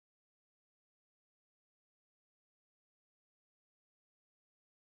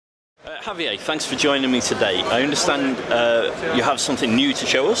Javier, thanks for joining me today. I understand you have something new to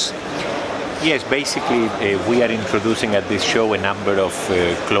show us? Yes, basically we are introducing at this show a number of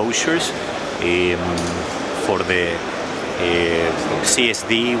closures for the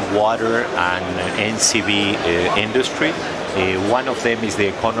CSD, water and NCV industry. One of them is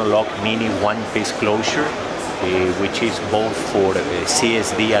the EconoLock Mini one-piece closure, which is both for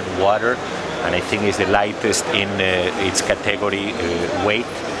CSD and water, and I think is the lightest in its category weight.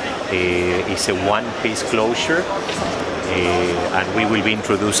 It's a one-piece closure, and we will be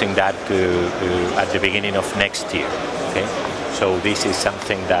introducing that at the beginning of next year. Okay? So this is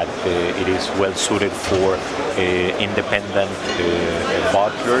something that it is well suited for independent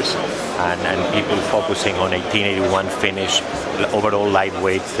bottlers and people focusing on 1881 finish, overall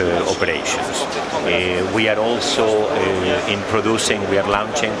lightweight operations. We are also we are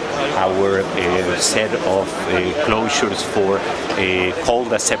launching our set of closures for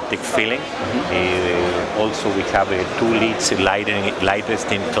cold aseptic filling. Also we have a 2 leads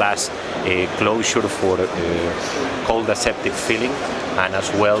lightest in class closure for cold aseptic filling, and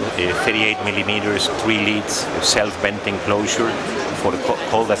as well 38 millimeters 3 leads self-venting closure for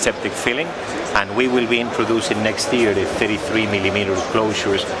cold aseptic filling, and we will be introducing next year a 33 millimeter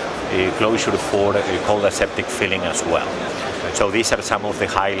closure for cold aseptic filling as well. So these are some of the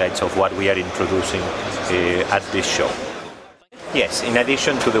highlights of what we are introducing at this show. Yes, in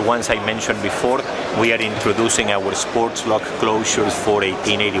addition to the ones I mentioned before, we are introducing our sports lock closures for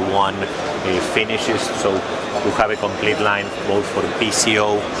 1881 finishes. So we have a complete line both for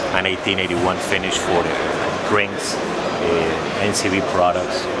PCO and 1881 finish for drinks, NCV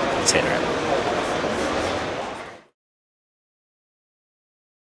products, etc.